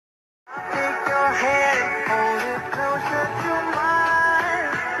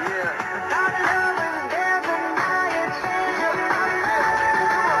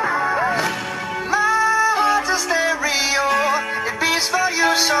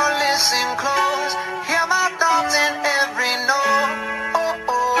listen close, hear my thoughts in every note.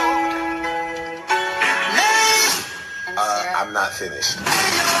 I'm not finished. Hey,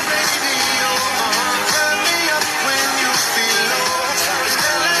 your radio, turn me up when you feel low. This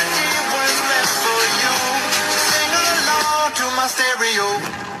melody was meant for you. Sing along to my stereo.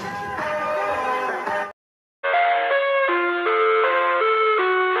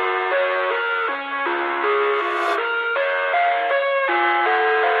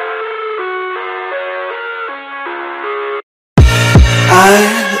 I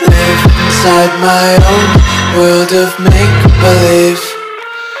live inside my own world of make-believe.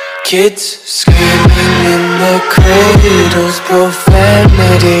 Kids screaming in the cradles,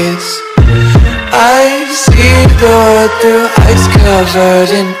 profanities. I see the world through ice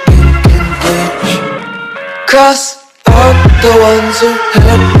covered in ink and bleach. Cross out the ones who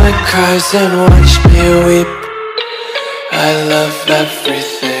heard my cries and watched me weep. I love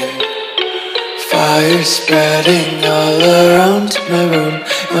everything. Fire spreading all around my room.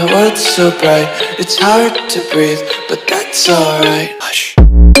 My world's so bright, it's hard to breathe, but that's alright. Hush.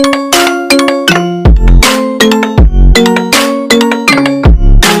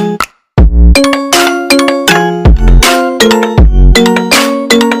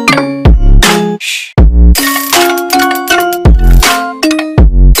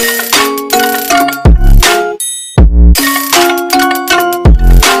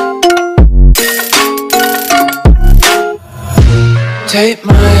 Tape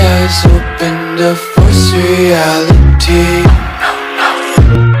my eyes open to force reality.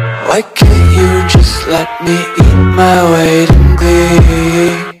 Why can't you just let me eat my weight in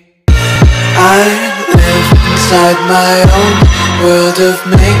glee? I live inside my own world of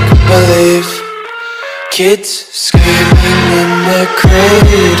make-believe. Kids screaming in their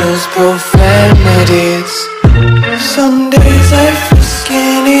cradles, profanities. Some days I feel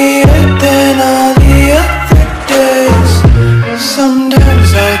skinnier than all the other days.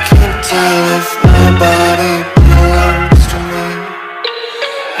 Sometimes I can't tell if my body belongs to me.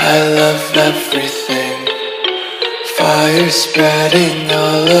 I love everything. Fire spreading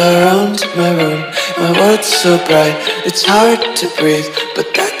all around my room. My world's so bright, it's hard to breathe,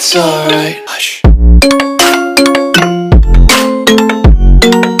 but that's alright. Hush.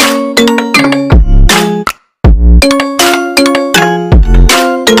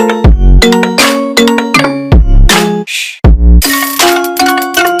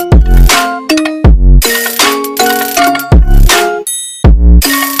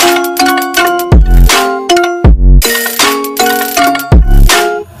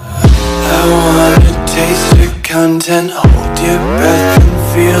 Content, hold your breath and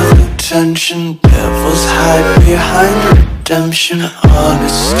feel the tension. Devils hide behind redemption.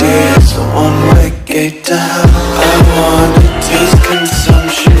 Honesty is a one-way gate to hell. I wanna taste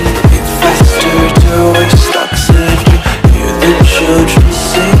consumption, breathe faster to waste oxygen. Hear the children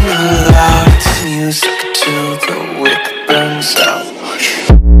sing aloud. It's music till the wick burns out.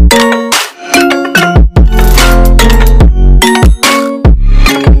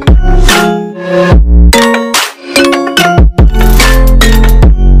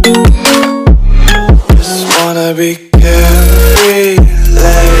 Be carefree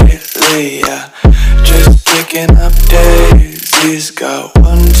lately, yeah. Just picking up daisies. Got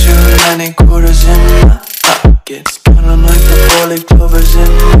one too many quarters in my pockets. Counting like the 4-leaf clovers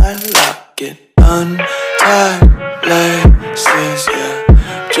in my locket. Untied laces,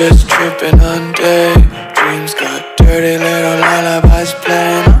 yeah. Just tripping on daydreams. Got dirty little lullabies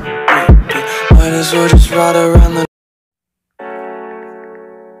playing on repeat. Might as well just ride around the